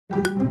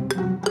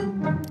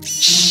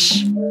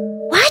Shh!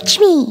 Watch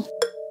me!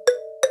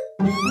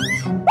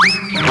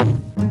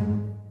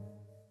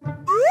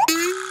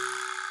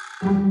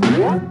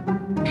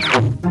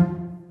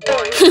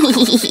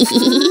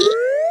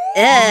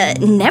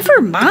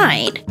 Never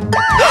mind.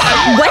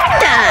 What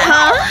the?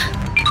 Huh?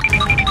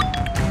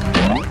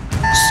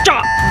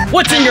 Stop!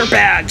 What's in your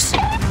bags?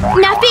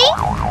 Nothing?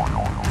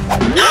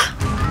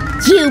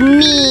 You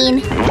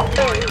mean…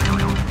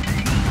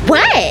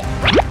 What?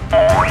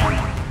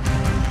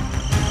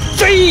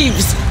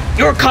 Thieves!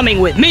 You're coming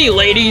with me,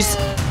 ladies!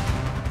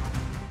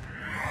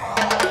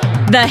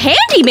 The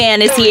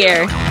handyman is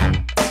here!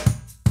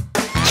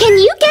 Can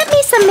you get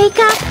me some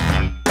makeup?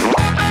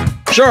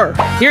 Sure,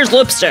 here's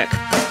lipstick.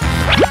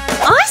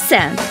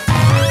 Awesome!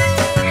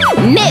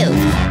 Move!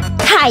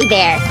 Hi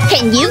there!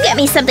 Can you get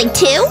me something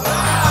too?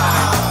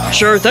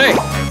 Sure thing.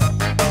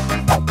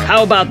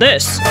 How about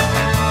this?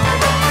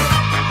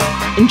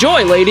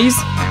 Enjoy, ladies!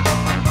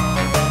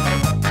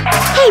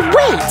 Hey,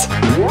 wait!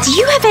 Do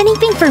you have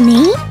anything for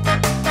me?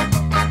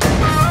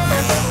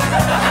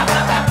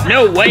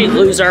 No way,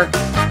 loser!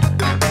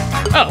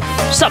 Oh,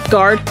 sup,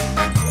 guard?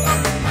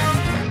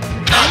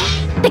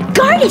 The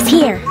guard is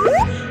here!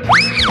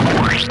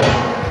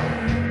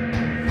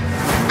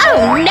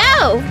 Oh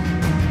no!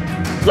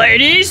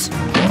 Ladies?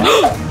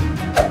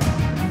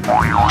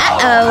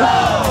 Uh-oh.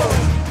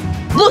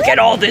 Look at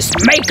all this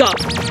makeup!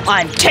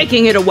 I'm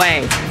taking it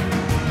away!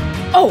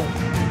 Oh,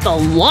 the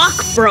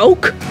lock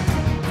broke?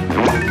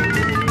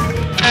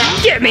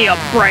 Give me a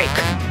break!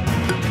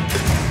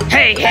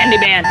 Hey,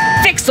 handyman,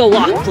 fix the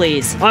lock,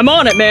 please! I'm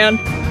on it, man!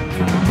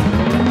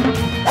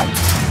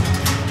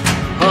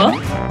 Huh?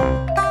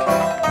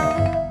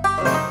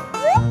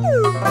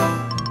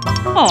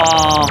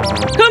 Aw,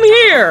 come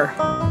here!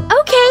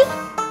 Okay.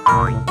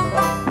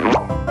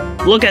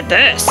 Look at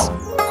this!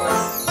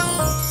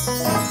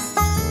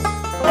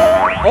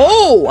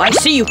 Oh, I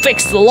see you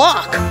fixed the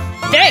lock!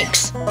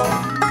 Thanks!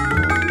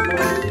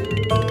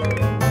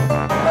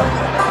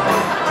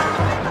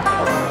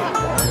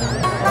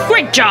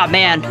 Great job,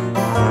 man!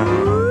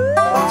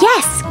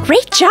 Yes,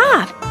 great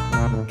job!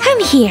 Come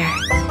here.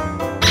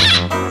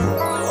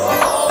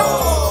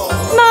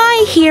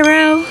 My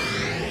hero.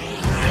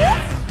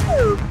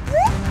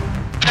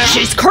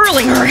 She's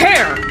curling her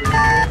hair!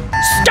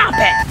 Stop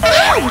it!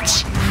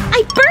 Ouch!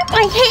 I burnt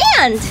my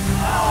hand!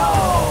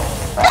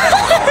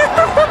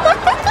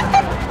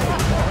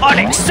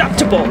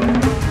 Unacceptable!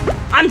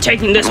 I'm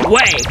taking this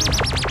away!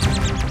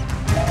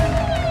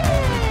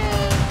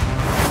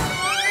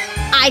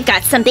 I've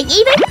got something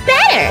even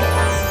better!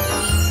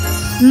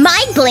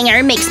 My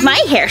blinger makes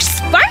my hair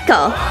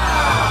sparkle!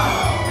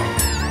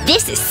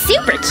 This is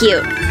super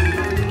cute!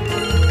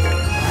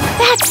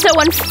 That's so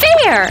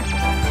unfair!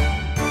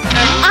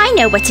 I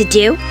know what to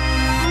do!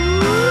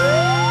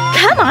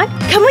 Come on,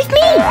 come with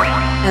me!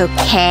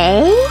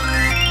 Okay…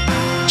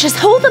 Just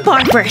hold the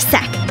bar for a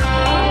sec.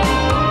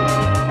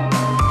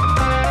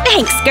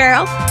 Thanks,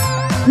 girl!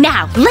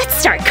 Now, let's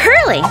start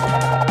curling!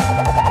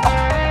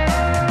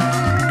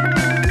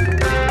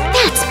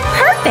 That's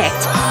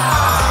perfect!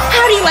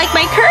 How do you like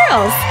my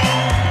curls?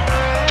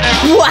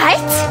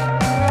 What?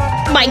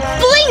 My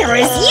blinger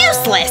is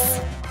useless!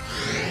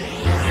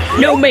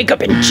 No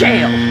makeup in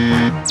jail!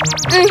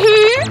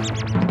 Mm-hmm.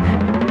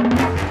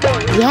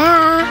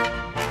 Yeah.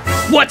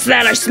 What's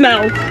that I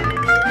smell?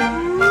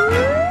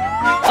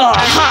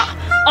 Aha!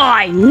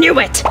 I knew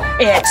it!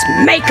 It's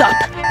makeup!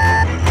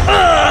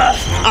 Ugh!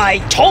 I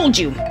told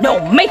you, no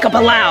makeup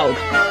allowed!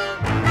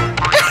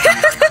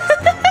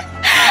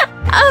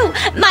 Oh,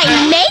 my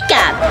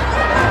makeup!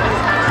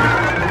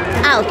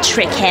 I'll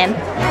trick him.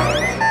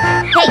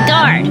 Hey,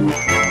 guard!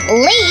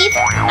 Leave!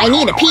 I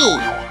need a pee.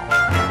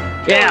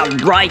 Yeah,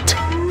 right.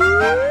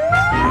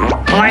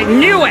 I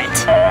knew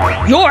it!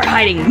 You're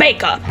hiding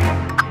makeup!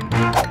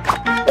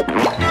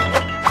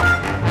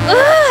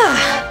 Ugh!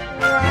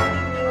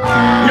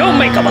 No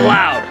makeup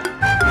allowed!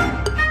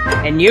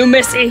 And you,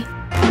 missy?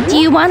 Do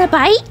you want a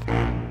bite?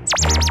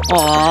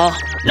 Aw,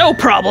 no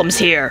problems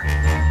here.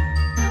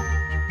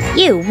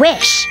 You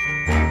wish.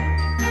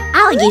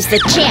 I'll use the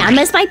jam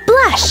as my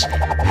blush.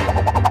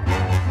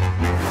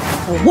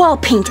 The wall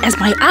paint as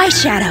my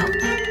eyeshadow.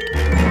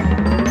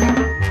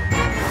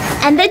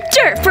 And the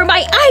dirt for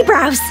my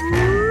eyebrows.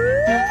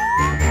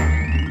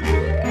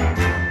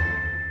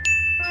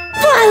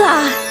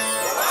 Voila!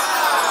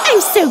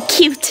 I'm so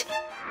cute.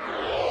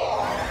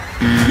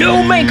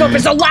 No makeup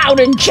is allowed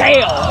in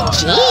jail!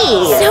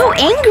 Jeez. So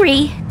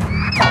angry.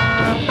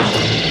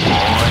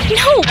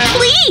 No,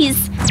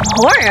 please.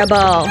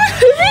 Horrible.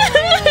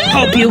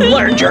 Hope you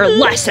learned your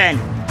lesson.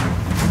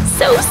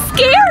 So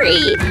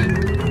scary.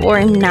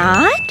 Or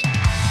not?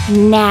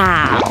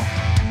 Now.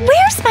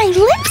 Where's my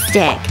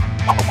lipstick?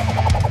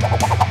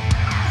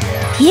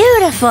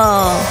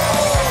 Beautiful.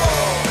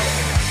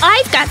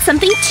 I've got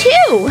something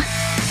too.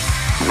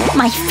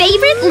 My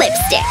favorite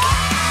lipstick.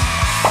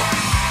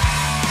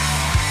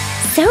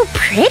 So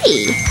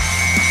pretty.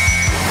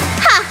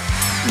 Ha!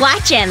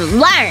 Watch and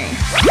learn.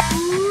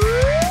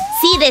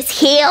 See this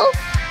heel?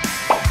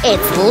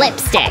 It's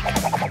lipstick.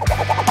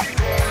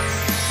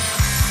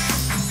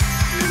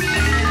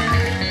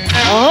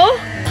 Huh?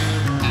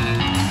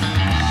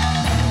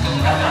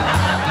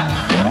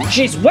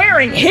 She's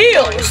wearing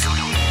heels!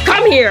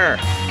 Come here!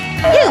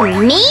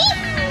 Who, me?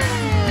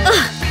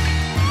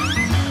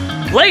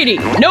 Lady,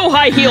 no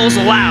high heels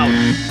allowed!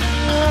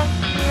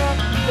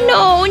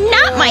 No,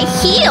 not my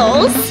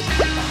heels!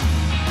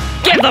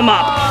 Give them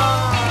up!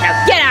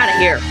 Now get out of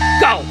here!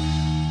 Go!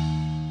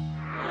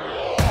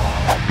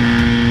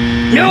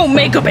 No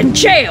makeup in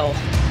jail!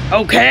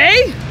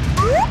 Okay?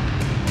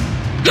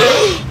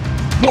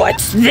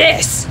 What's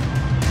this?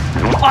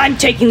 I'm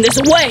taking this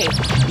away!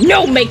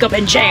 No makeup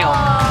in jail!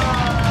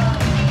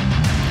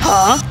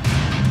 Huh?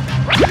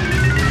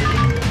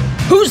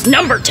 Whose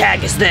number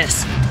tag is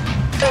this?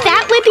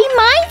 That would be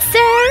mine,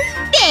 sir!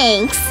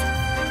 Thanks!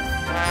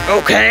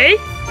 Okay?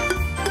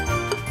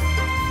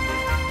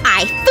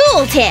 I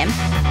fooled him!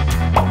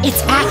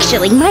 It's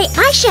actually my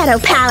eyeshadow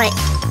palette!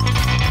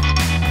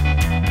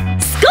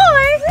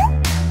 Score!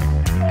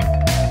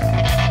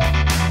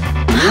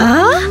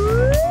 Huh?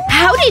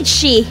 How did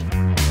she?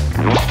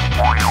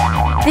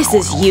 This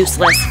is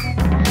useless.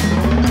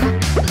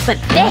 But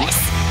this…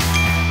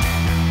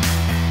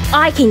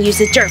 I can use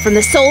the dirt from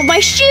the sole of my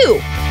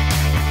shoe!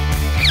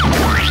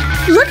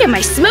 Look at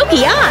my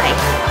smoky eye!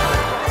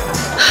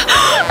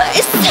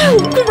 It's so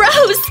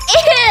gross!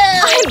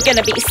 Ew! I'm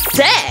gonna be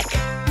sick!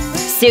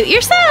 Suit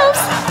yourselves!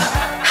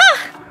 Ha!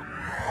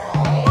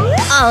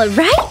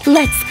 Alright,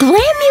 let's glam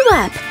you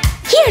up!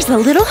 Here's a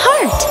little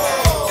heart!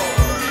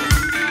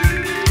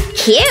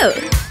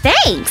 Cute!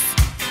 Thanks!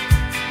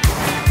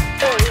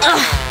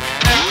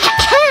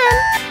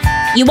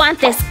 You want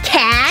this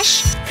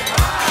cash?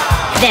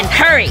 Then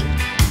hurry!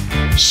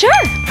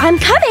 Sure, I'm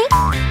coming!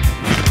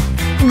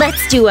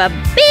 Let's do a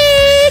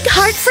big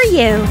heart for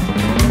you!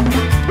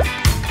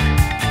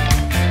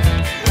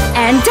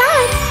 And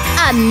done!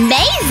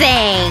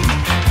 Amazing!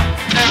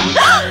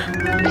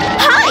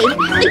 Hide!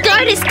 The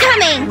guard is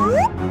coming!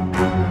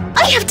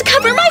 I have to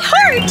cover my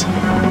heart!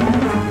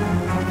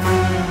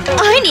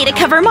 I need to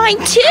cover mine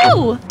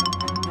too!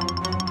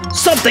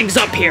 Something's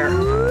up here!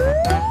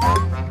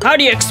 How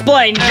do you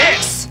explain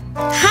this?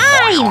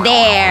 Hi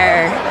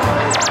there!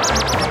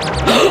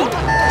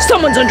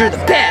 Someone's under the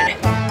bed!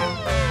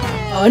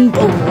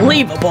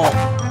 Unbelievable!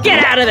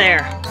 Get out of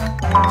there!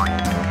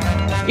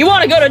 You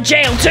want to go to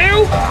jail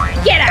too?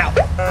 Get out!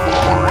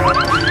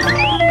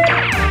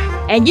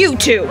 And you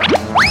too!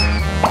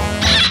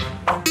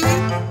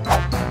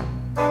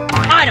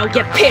 I don't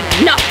get paid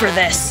enough for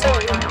this!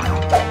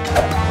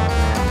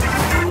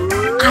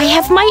 I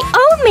have my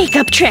own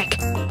makeup trick!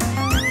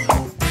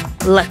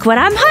 Look what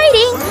I'm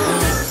hiding!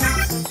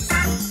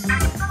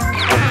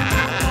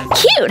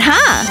 Cute,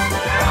 huh?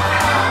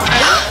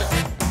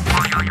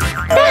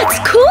 That's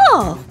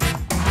cool!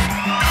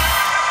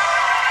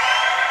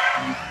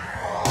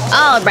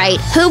 Alright,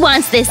 who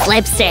wants this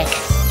lipstick?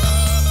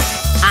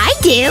 I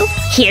do!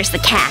 Here's the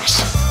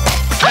cash.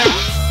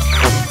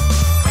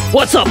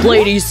 What's up,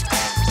 ladies?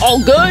 All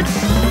good?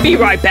 Be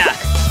right back.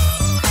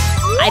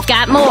 I've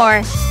got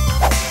more.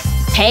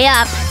 Pay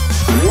up.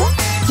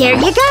 Here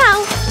you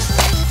go.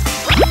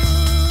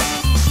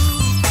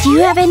 Do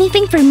you have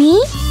anything for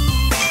me?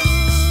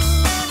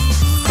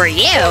 For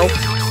you?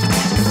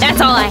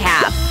 That's all I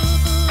have.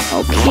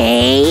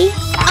 Okay.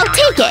 I'll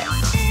take it.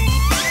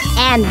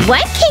 And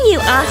what can you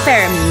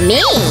offer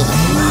me?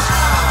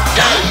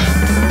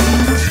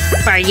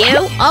 For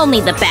you, only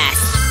the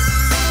best.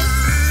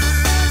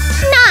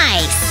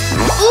 Nice!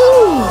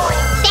 Ooh,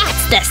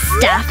 that's the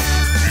stuff.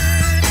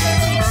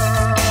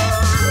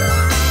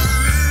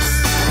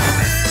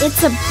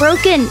 It's a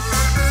broken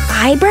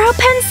eyebrow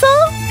pencil?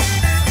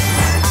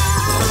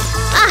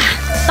 Ah,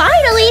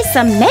 finally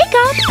some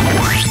makeup!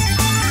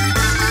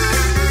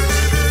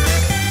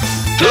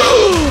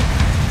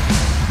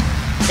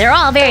 They're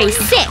all very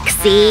sick,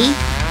 see?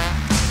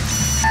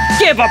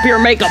 Give up your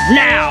makeup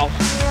now!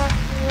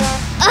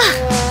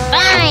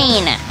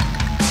 Fine!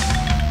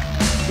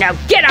 Now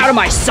get out of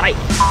my sight!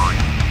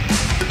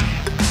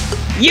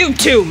 You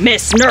too,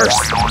 Miss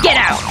Nurse! Get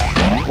out!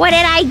 What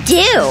did I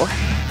do?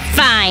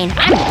 Fine,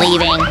 I'm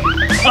leaving.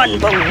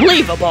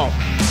 Unbelievable!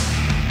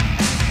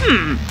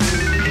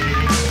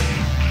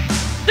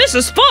 This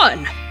is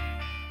fun!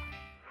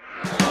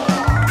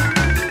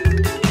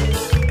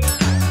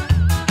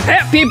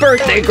 Happy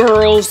birthday,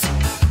 girls!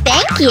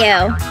 Thank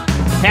you!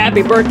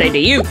 Happy birthday to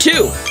you,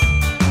 too!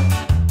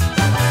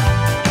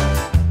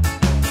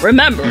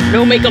 Remember,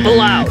 no makeup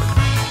allowed.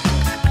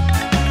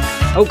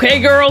 Okay,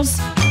 girls?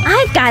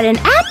 I've got an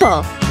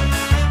apple!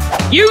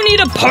 You need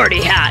a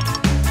party hat!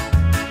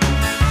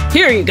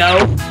 Here you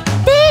go!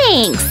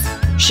 Thanks!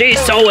 She's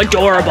so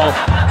adorable!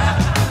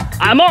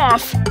 I'm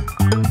off!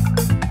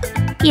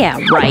 Yeah,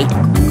 right.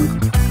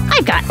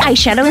 I've got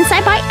eyeshadow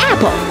inside my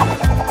apple!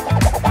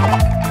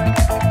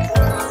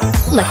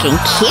 Looking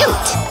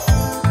cute!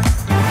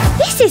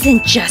 This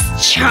isn't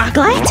just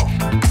chocolate!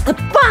 The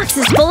box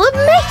is full of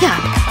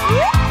makeup!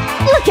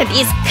 Look at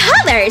these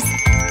colors!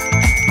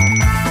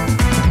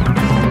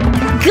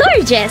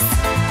 Gorgeous!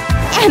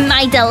 And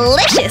my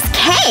delicious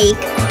cake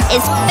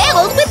is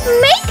filled with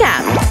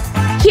makeup!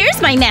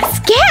 Here's my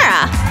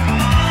mascara!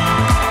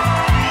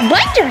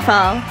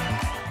 Wonderful!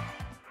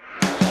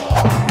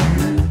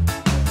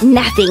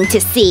 Nothing to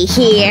see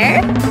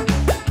here.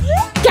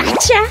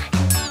 Gotcha!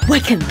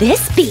 What could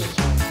this be?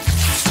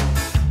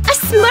 A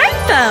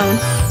smartphone!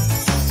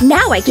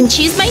 Now I can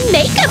choose my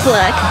makeup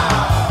look!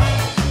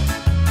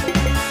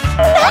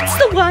 That's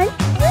the one!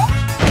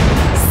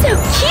 So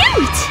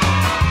cute!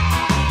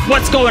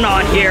 What's going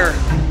on here?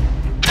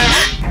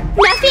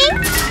 Nothing?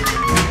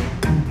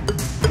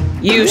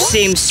 You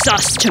seem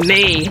sus to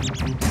me.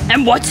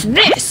 And what's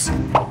this?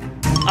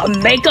 A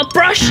makeup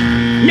brush?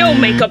 No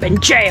makeup in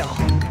jail.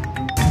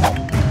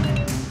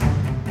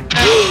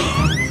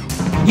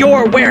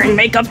 You're wearing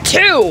makeup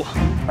too!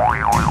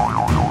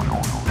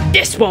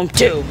 This won't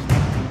do.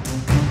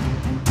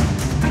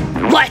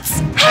 Let's…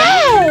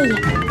 Hey!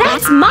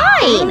 That's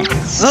mine!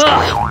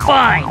 Ugh,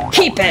 fine.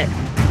 Keep it.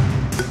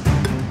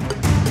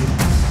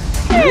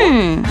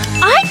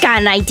 I've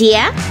got an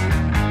idea!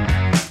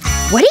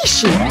 What is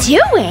she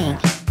doing?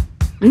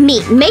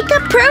 Meet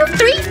Makeup Pro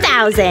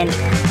 3000!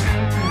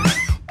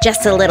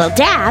 Just a little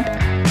dab.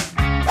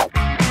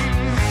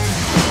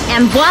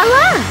 And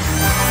voila!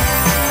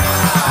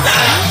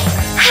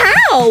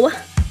 How?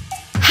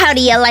 How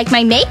do you like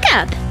my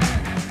makeup?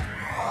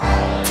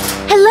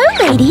 Hello,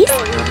 ladies!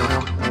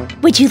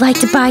 Would you like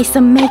to buy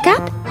some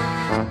makeup?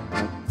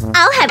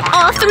 I'll have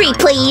all 3,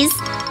 please!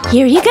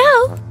 Here you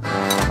go!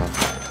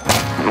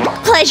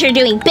 Pleasure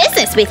doing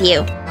business with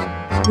you!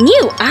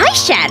 New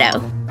eyeshadow!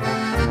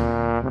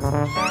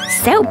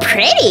 So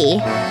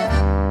pretty!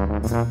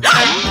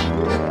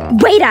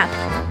 Wait up!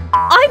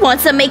 I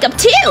want some makeup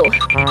too!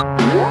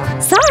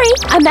 Sorry,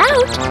 I'm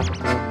out!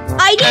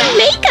 I need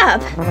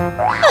makeup!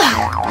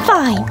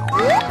 Fine.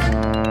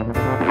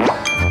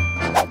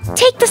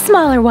 Take the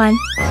smaller one.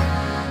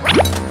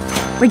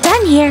 We're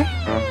done here.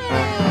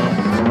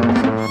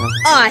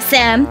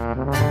 Awesome!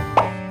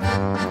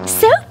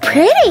 So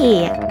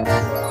pretty!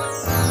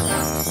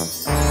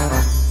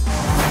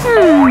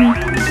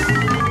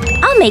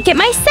 I'll make it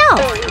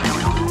myself.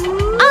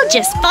 I'll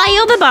just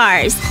file the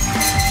bars.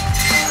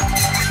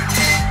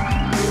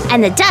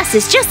 And the dust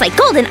is just like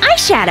golden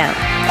eyeshadow.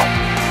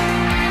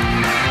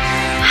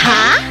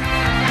 Huh?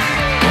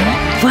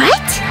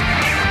 What?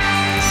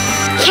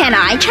 Can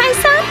I try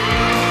some?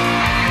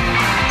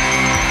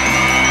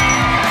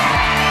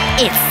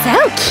 It's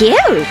so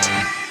cute!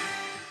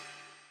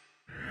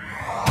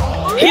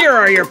 Here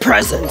are your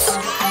presents.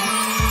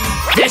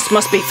 This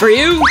must be for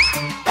you.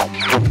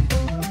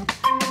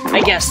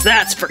 I guess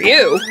that's for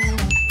you.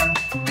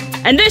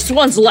 And this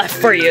one's left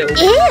for you.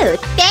 Ew,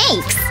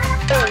 thanks!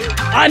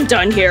 I'm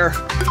done here.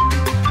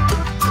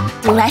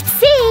 Let's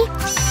see!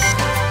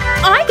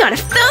 I got a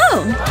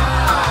phone!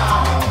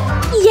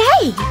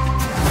 Yay!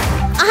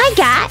 I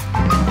got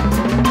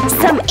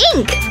some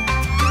ink!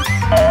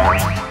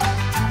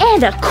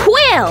 And a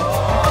quill!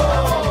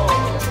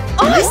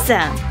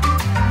 Awesome!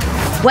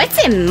 What's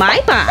in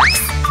my box?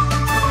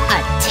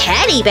 A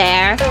teddy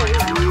bear?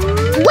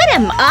 What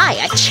am I,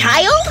 a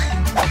child?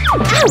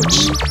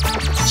 Ouch!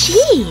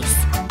 Jeez!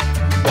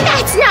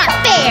 That's not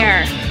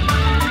fair!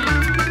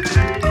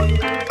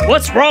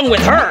 What's wrong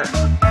with her?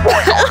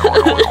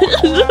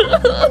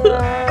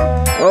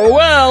 Oh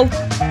well.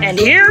 And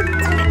here?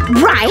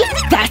 Right?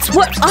 That's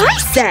what I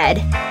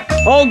said!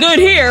 All good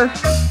here.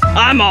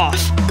 I'm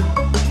off.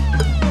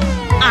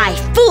 I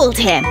fooled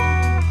him!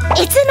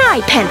 It's an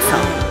eye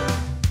pencil!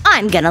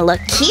 I'm gonna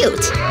look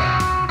cute!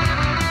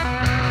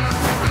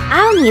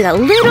 I'll need a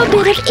little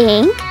bit of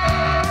ink.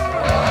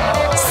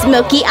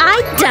 Smoky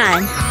eye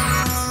done!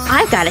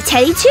 I've got a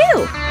teddy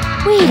too!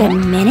 Wait a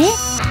minute!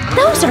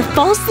 Those are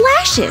false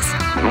lashes!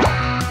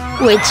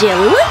 Would you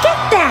look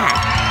at that?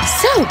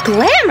 So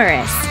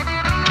glamorous!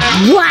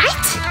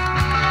 What?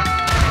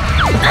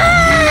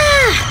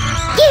 Ah!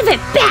 Give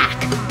it back!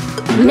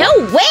 No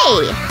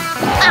way!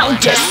 I'll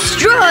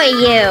destroy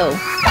you!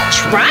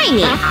 Try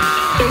me!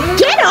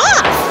 Get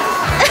off!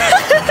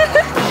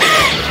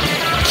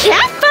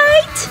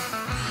 Catfight!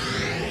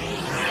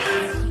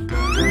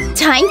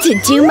 Time to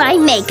do my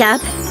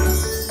makeup.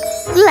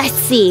 Let's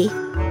see.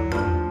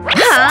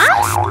 Huh?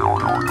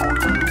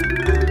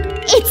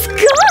 It's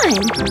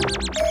gone!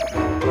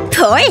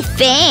 Poor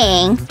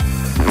thing!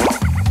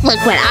 Look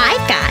what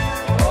I've got!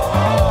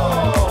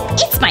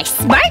 It's my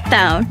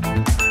smartphone!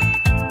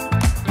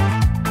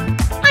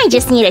 I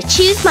just need to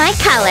choose my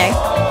color.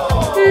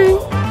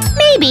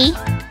 Maybe.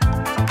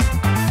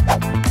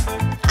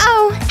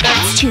 Oh,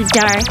 that's too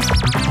dark.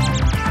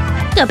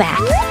 Go back.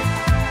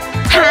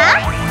 Huh?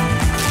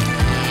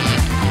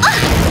 Oh,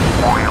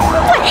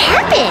 what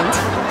happened?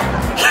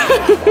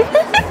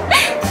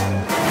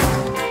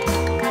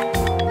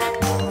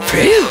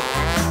 Phew.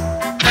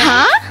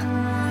 Huh?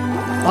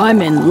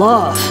 I'm in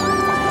love.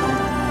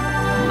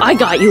 I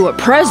got you a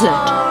present.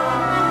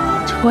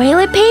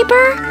 Toilet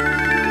paper?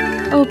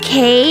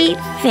 Okay,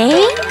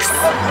 thanks.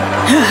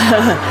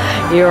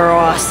 You're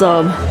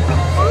awesome.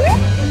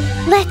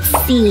 Let's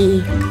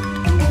see.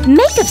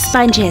 Makeup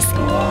sponges.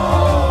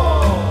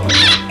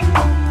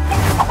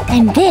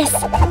 And this.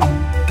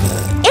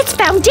 It's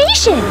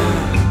foundation!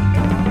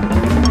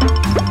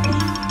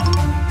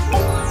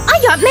 I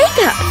got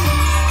makeup!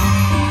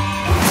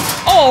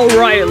 All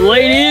right,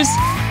 ladies.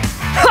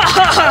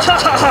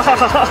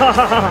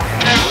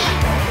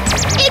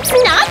 It's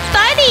not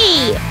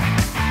funny!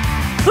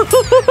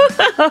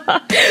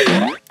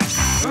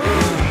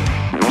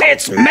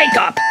 It's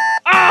makeup.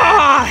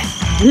 Ah!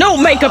 No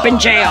makeup in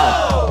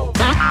jail.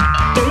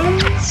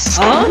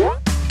 Huh?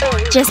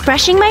 Just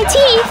brushing my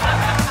teeth.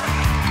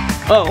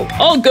 Oh,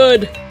 all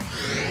good.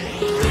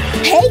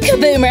 Hey,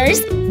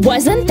 Kaboomers!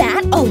 Wasn't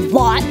that a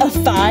lot of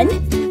fun?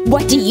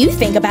 What do you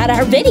think about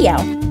our video?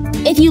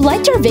 If you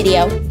liked our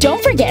video,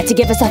 don't forget to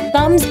give us a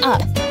thumbs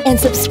up and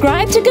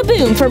subscribe to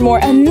Kaboom for more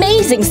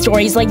amazing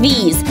stories like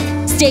these.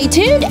 Stay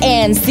tuned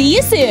and see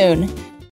you soon!